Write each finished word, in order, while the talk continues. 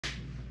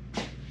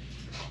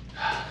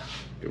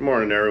Good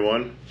morning,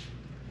 everyone.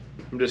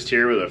 I'm just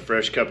here with a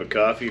fresh cup of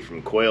coffee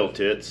from Quail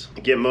Tits.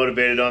 Get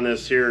motivated on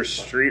this here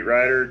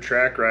StreetRider,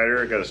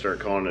 TRACKRIDER. I gotta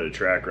start calling it a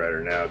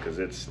TRACKRIDER now because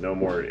it's no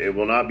more, it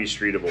will not be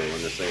streetable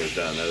when this thing is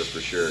done, that is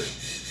for sure.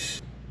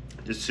 Just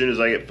as soon as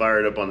I get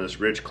fired up on this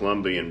rich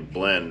Colombian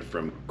blend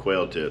from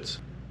Quail Tits.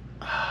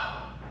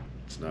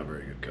 It's not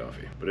very good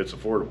coffee, but it's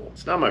affordable.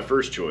 It's not my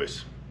first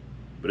choice,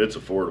 but it's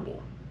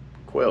affordable.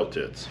 Quail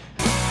Tits.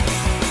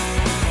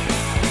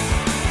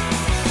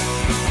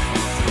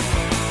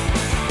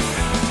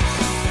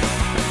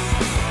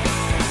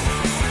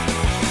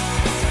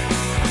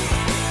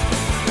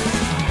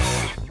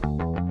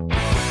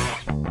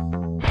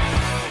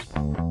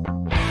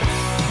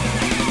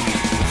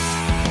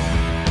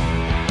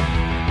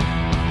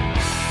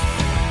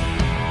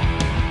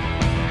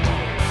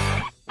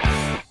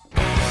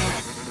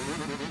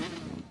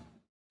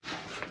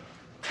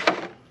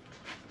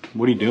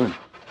 What are you doing?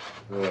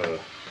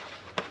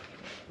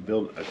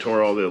 I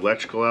tore all the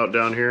electrical out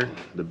down here,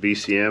 the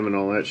BCM and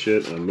all that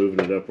shit, and I'm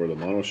moving it up where the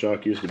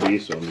monoshock used to be,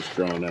 so I'm just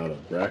drawing out a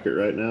bracket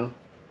right now.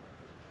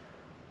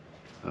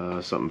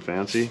 Something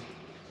fancy.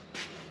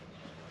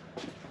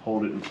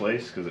 Hold it in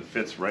place because it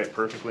fits right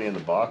perfectly in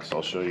the box.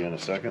 I'll show you in a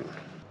second.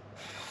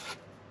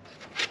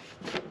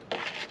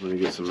 Let me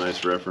get some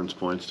nice reference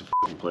points to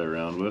play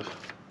around with.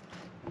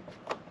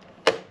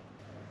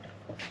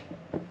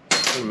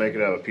 I'm gonna make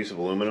it out of a piece of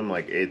aluminum,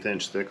 like 1/8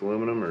 inch thick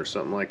aluminum or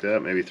something like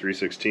that, maybe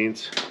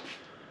 3/16.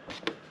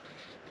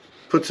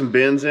 Put some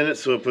bends in it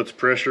so it puts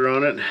pressure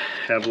on it.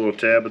 Have a little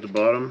tab at the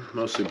bottom.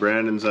 Mostly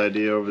Brandon's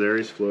idea over there.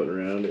 He's floating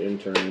around,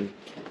 interning.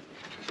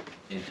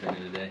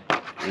 Interning today.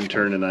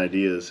 Interning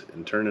ideas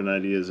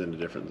into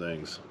different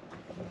things.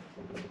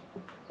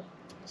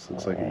 This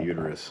looks like a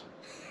uterus.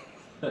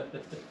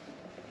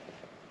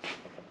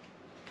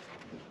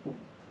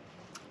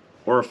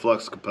 Or a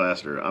flux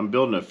capacitor. I'm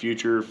building a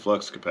future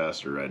flux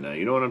capacitor right now.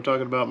 You know what I'm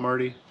talking about,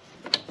 Marty?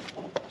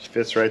 It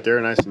fits right there,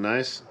 nice and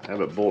nice.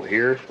 Have it bolt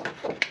here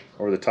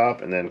over the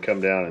top and then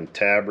come down and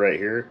tab right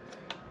here.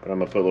 But I'm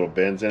gonna put little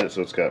bends in it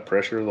so it's got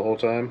pressure the whole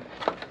time.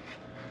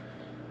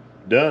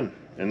 Done.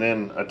 And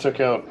then I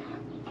took out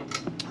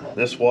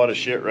this wad of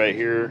shit right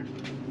here.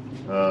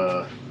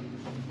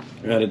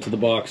 Add it to the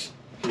box.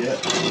 Yeah.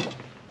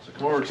 So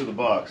come over to the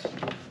box.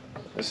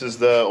 This is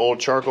the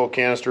old charcoal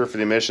canister for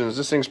the emissions.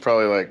 This thing's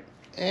probably like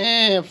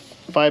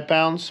 5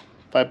 pounds.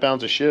 5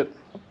 pounds of shit.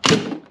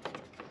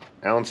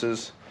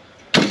 Ounces.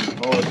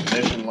 All its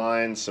emission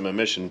lines, some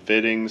emission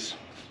fittings.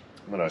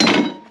 I'm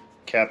gonna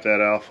cap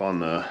that off on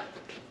the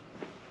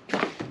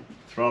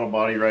throttle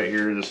body right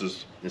here. This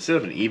is, instead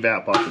of an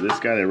evap off of this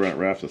guy, they run it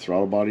right off the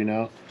throttle body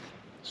now.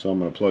 So I'm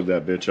gonna plug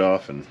that bitch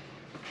off and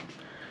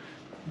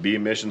be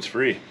emissions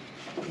free.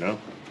 You know?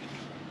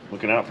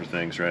 Looking out for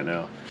things right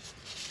now.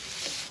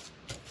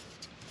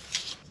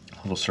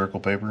 Little circle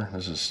paper.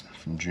 This is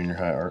from junior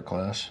high art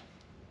class.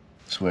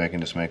 This way I can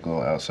just make a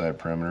little outside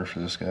perimeter for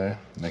this guy.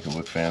 Make it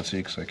look fancy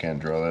because I can't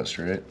draw that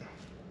straight.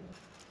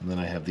 And then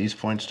I have these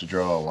points to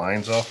draw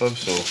lines off of,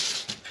 so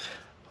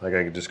like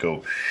I could just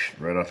go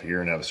right off of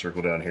here and have a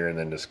circle down here and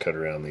then just cut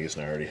around these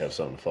and I already have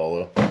something to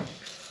follow.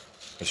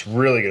 It's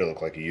really gonna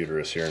look like a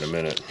uterus here in a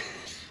minute.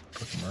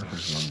 Put the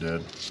markers on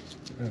dead.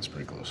 That's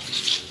pretty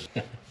close.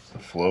 The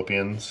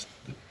fallopians,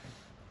 the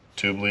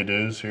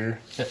tubely-doos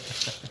here. In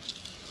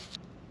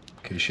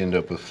case you end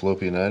up with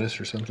fallopianitis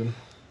or something.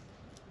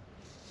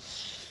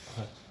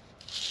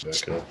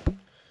 Back up.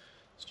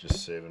 It's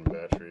just saving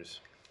batteries.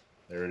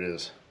 There it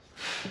is.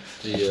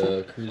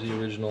 The Cruzy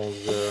Originals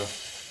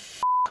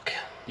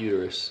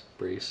uterus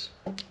brace.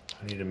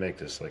 I need to make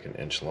this like 1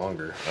 inch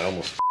longer. I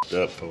almost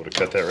f***ed up. If I would have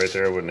cut that right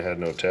there, I wouldn't have had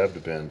no tab to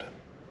bend.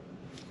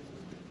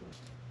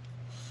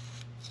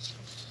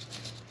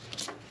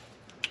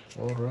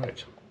 All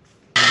right.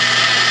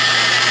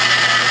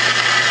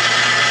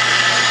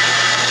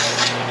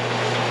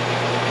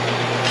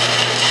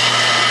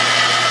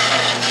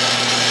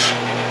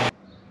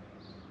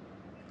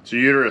 It's a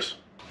uterus.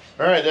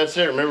 All right, that's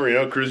it. Remember, you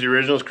know, Cruzy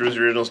Originals,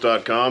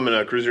 cruzyoriginals.com,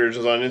 and Cruzy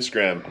Originals on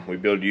Instagram. We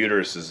build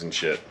uteruses and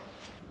shit.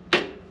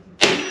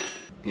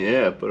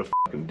 Yeah, put a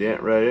fucking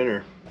dent right in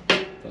her.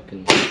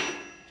 Fucking.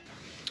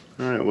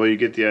 All right, well, you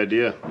get the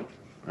idea.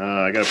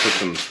 I gotta put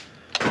some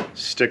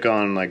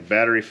stick-on like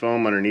battery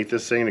foam underneath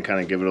this thing to kind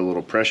of give it a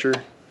little pressure,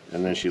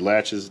 and then she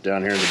latches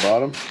down here at the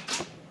bottom.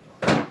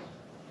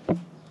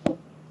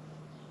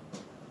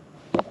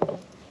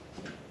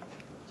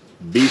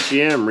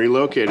 BCM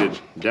relocated.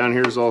 Down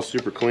here is all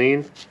super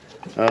clean.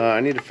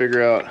 I need to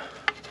figure out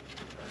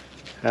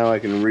how I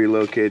can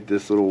relocate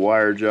this little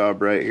wire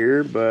job right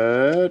here,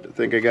 but I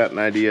think I got an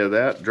idea of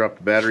that. Drop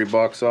the battery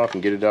box off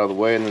and get it out of the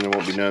way, and then there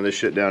won't be none of this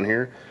shit down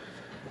here.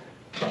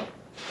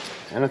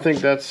 And I think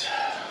that's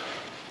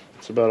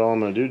about all I'm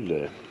gonna do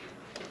today.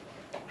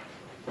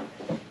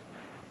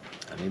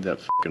 I need that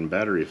fucking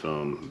battery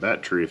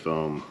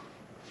foam.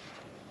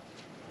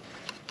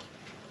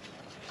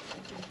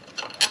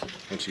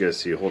 Once you guys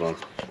see, hold on.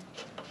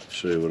 I'll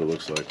show you what it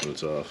looks like when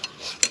it's off.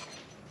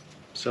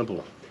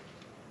 Simple.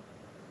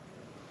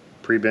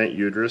 Pre-bent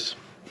uterus.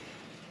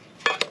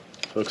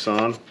 hooks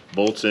on,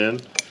 bolts in.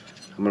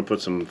 I'm gonna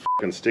put some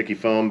fucking sticky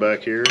foam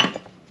back here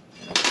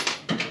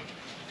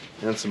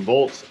and some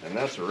bolts, and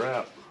that's a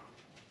wrap.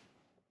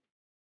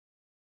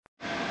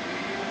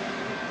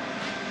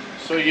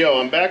 So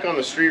I'm back on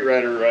the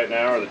StreetRider right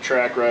now, or the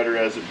TRACKRIDER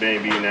as it may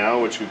be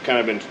now, which we've kind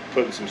of been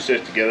putting some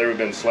shit together. We've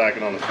been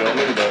slacking on the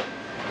filming, but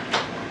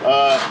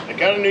I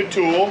got a new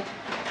tool.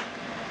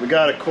 We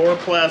got a core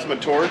plasma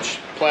torch,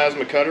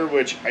 plasma cutter,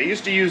 which I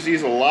used to use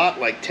these a lot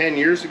like 10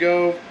 years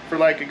ago for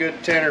like a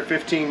good 10 or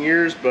 15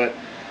 years, but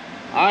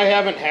I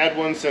haven't had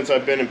one since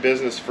I've been in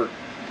business for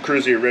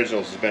Cruzy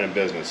Originals has been in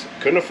business.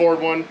 Couldn't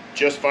afford one,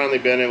 just finally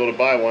been able to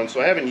buy one,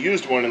 so I haven't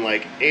used one in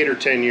like 8 or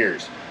 10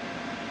 years.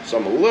 So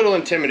I'm a little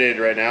intimidated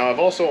right now. I've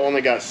also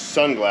only got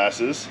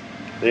sunglasses.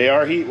 They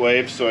are heat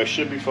waves, so I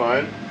should be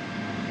fine.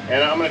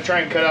 And I'm gonna try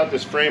and cut out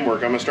this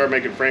framework. I'm gonna start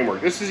making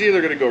framework. This is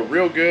either gonna go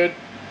real good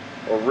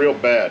or real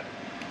bad.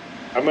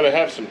 I'm gonna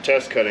have some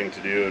test cutting to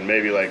do and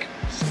maybe like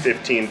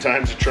 15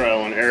 times of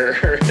trial and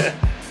error.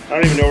 I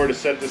don't even know where to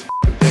set this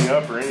thing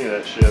up or any of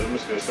that shit. I'm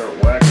just gonna start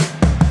whacking.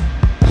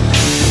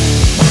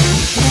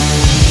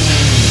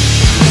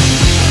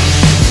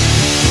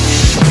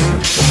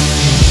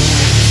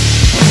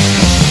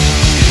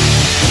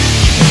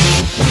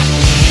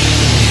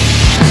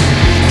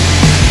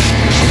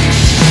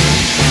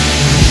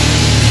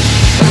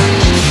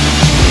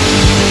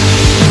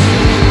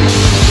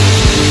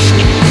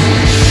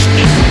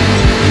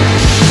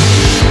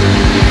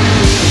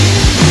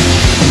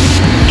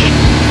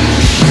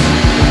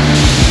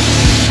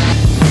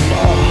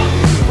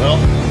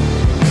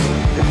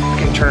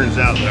 Turns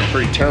out that I'm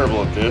pretty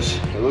terrible at this.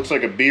 It looks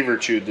like a beaver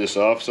chewed this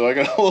off, so I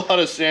got a lot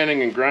of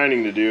sanding and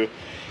grinding to do.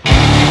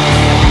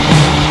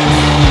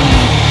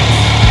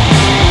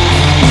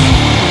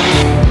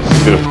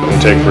 It's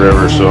gonna take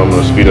forever, so I'm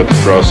gonna speed up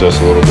the process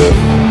a little bit.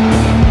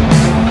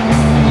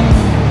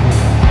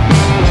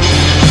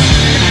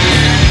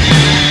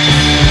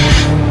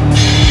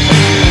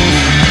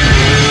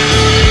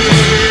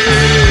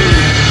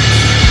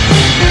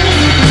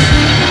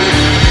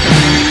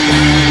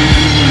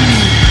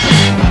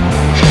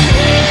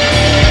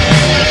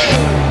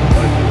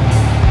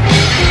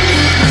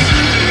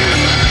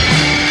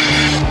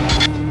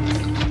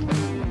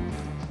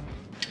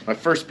 My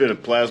first bit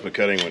of plasma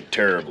cutting went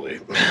terribly.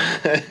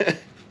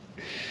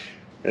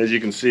 As you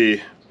can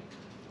see,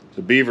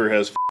 the beaver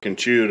has fucking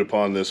chewed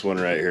upon this one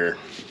right here.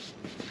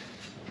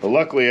 But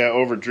luckily I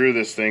overdrew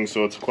this thing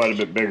so it's quite a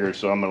bit bigger,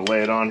 so I'm gonna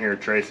lay it on here,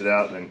 trace it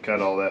out, and then cut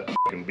all that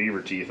fucking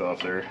beaver teeth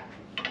off there.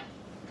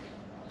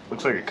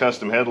 Looks like a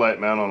custom headlight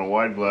mount on a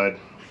wide glide.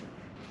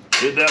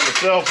 Did that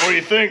myself. What do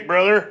you think,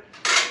 brother?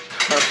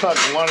 I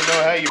fucking want to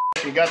know how you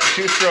got the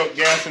two-stroke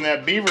gas in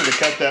that beaver to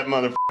cut that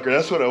motherfucker.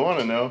 That's what I want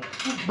to know,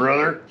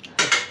 brother.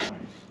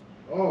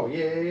 Oh,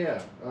 yeah.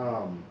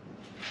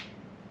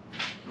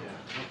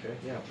 Okay,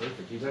 yeah,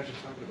 perfect. He's actually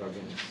talking about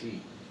getting a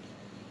seat.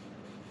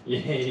 Yeah,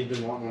 he's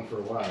been wanting one for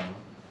a while.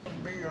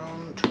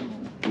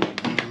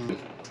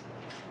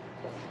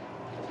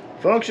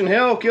 Function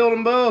hell killed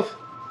them both.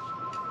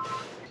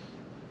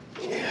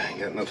 Yeah, I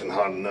got nothing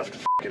hot enough to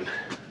fucking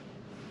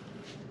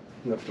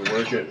enough to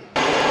work it.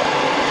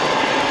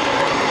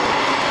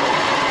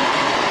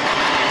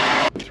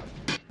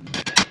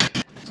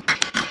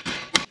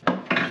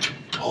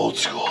 Old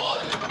school.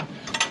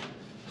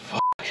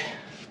 Fuck.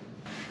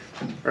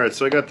 Alright,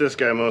 so I got this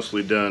guy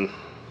mostly done.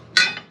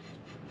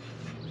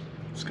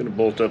 It's gonna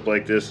bolt up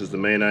like this is the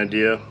main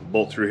idea.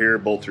 Bolt through here,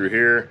 bolt through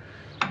here,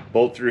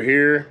 bolt through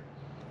here,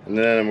 and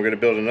then we're gonna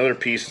build another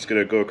piece that's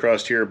gonna go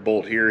across here,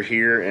 bolt here,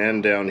 here,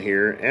 and down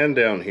here, and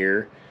down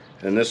here.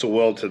 And this will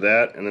weld to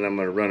that, and then I'm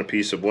gonna run a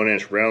piece of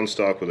 1-inch round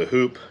stock with a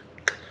hoop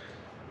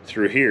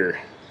through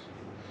here.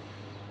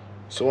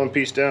 So one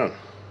piece down.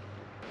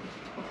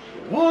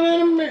 1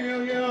 in a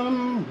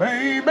million,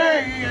 baby,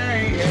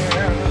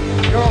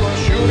 yeah. You're a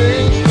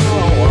shooting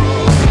star.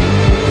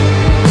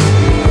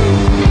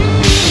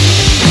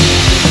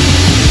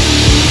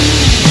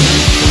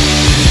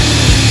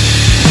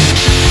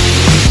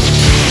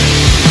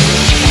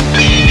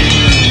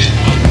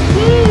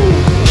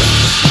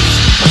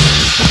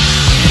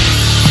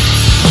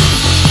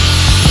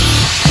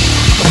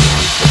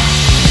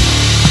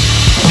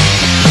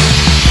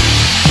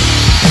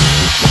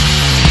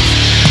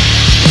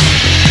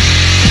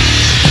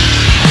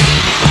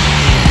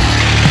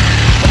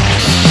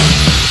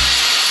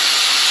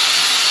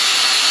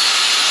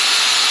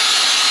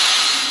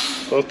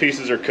 Both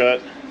pieces are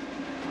cut.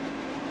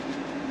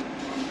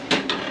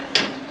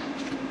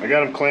 I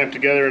got them clamped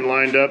together and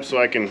lined up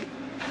so I can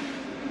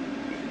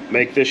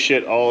make this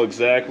shit all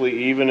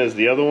exactly even as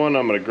the other one.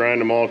 I'm going to grind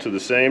them all to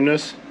the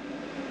sameness.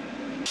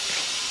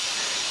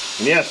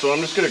 And yeah, so I'm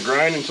just going to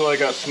grind until I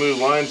got smooth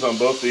lines on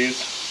both these,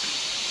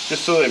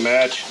 just so they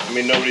match. I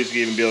mean, nobody's going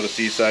to even be able to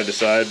see side to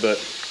side, but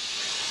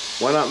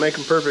why not make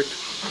them perfect?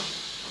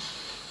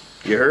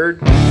 You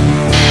heard?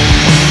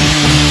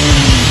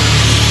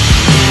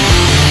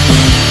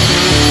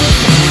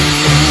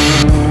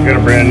 I got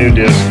a brand new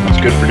disc.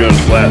 It's good for doing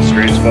flat,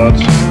 straight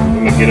spots.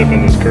 I'm gonna get up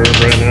in this curve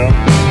right now.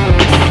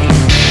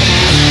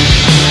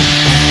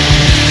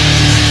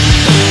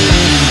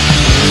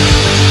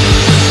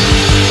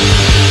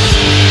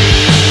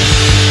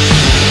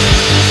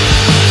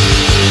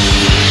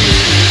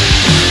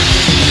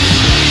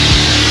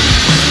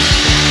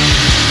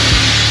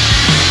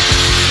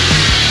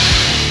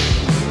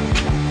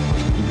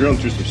 drilling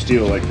through some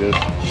steel like this,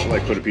 I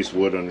like put a piece of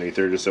wood underneath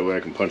there just that way I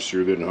can punch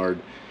through good and hard.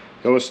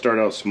 You always start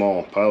out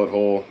small, pilot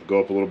hole,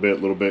 go up a little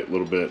bit, little bit,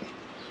 little bit.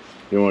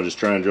 You don't want to just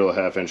try and drill a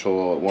 1/2 inch hole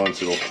all at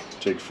once. It'll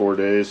take 4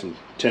 days and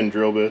 10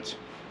 drill bits.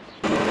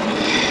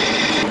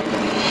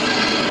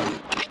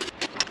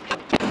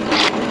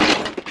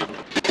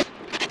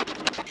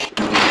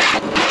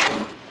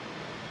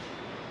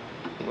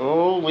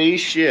 Holy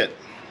shit.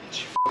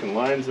 She fucking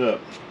lines up.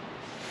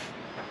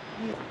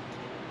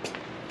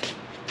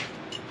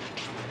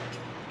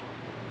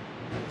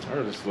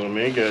 Are this little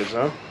mini guys,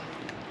 huh?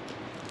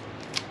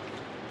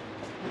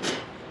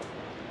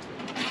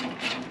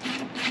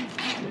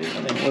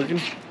 Yeah, that ain't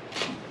working.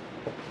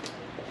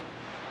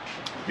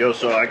 Yo,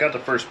 so I got the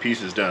first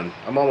pieces done.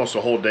 I'm almost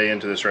a whole day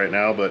into this right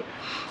now, but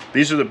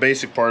these are the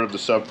basic part of the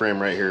subframe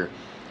right here.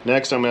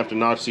 Next, I'm gonna have to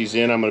notch these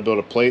in. I'm gonna build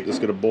a plate that's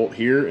gonna bolt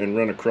here and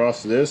run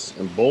across this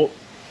and bolt.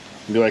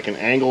 It'll be like an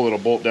angle, it'll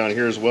bolt down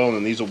here as well, and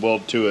then these will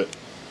weld to it.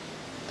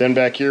 Then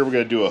back here, we're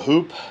gonna do a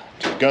hoop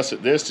to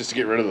gusset this just to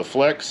get rid of the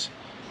flex.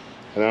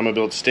 And then I'm gonna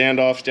build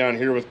standoffs down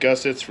here with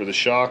gussets for the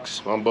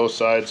shocks on both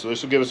sides. So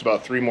this will give us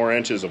about 3 more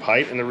inches of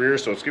height in the rear.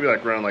 So it's gonna be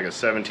like running like a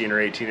 17 or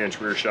 18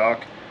 inch rear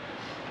shock.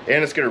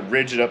 And it's gonna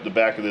ridge it up the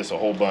back of this a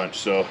whole bunch.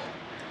 So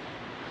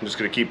I'm just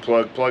gonna keep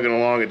plugging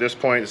along at this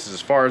point. This is as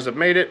far as I've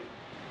made it.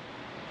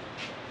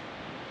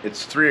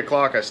 It's 3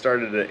 o'clock, I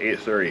started at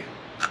 8:30.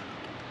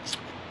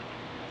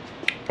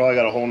 Probably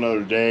got a whole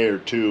nother day or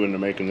 2 into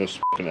making this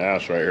fucking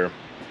ass right here.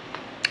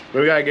 But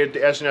we gotta get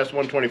the S&S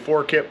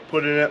 124 kit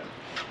put in it.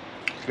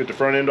 Get the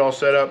front end all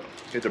set up,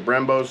 get the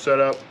Brembos set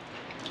up,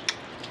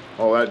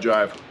 all that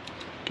jive.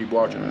 Keep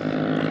watching.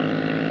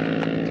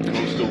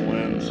 Coastal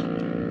winds.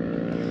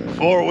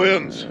 4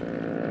 winds.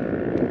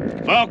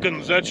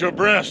 Falcons at your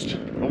breast.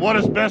 And what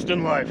is best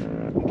in life?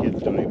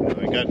 Kids don't even know.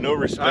 They got no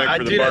respect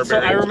for the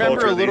barbarian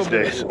culture these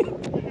days.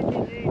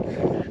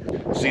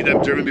 See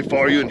them driven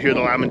before you and hear the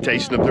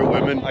lamentation of their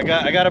women. I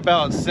got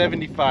about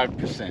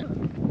 75%.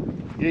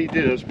 Yeah, you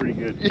did. That was pretty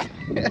good.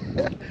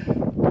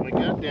 My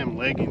goddamn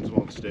leggings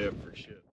won't stay up for shit.